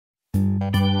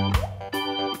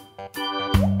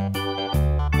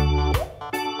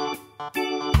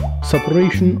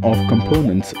Separation of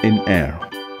components in air.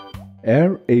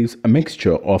 Air is a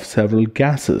mixture of several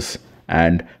gases,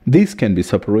 and these can be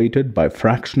separated by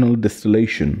fractional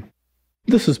distillation.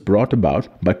 This is brought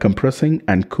about by compressing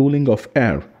and cooling of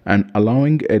air and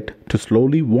allowing it to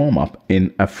slowly warm up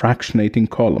in a fractionating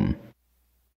column.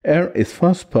 Air is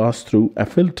first passed through a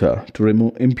filter to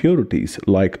remove impurities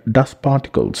like dust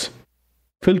particles.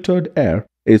 Filtered air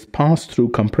is passed through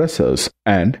compressors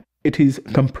and it is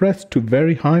compressed to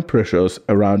very high pressures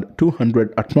around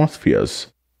 200 atmospheres.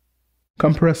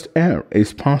 Compressed air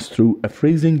is passed through a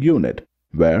freezing unit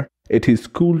where it is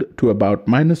cooled to about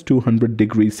 -200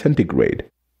 degrees centigrade.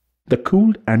 The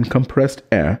cooled and compressed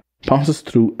air passes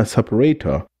through a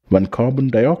separator when carbon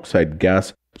dioxide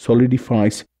gas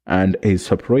solidifies and is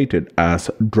separated as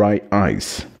dry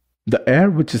ice. The air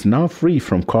which is now free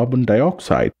from carbon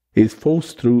dioxide is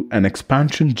forced through an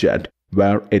expansion jet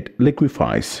where it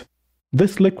liquefies.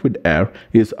 This liquid air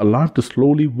is allowed to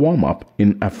slowly warm up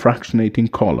in a fractionating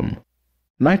column.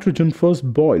 Nitrogen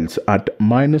first boils at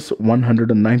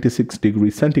 -196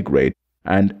 degrees centigrade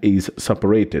and is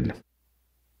separated.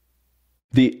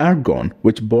 The argon,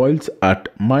 which boils at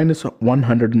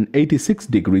 -186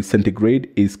 degrees centigrade,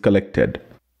 is collected.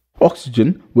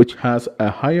 Oxygen, which has a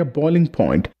higher boiling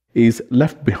point, is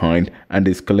left behind and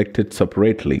is collected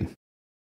separately.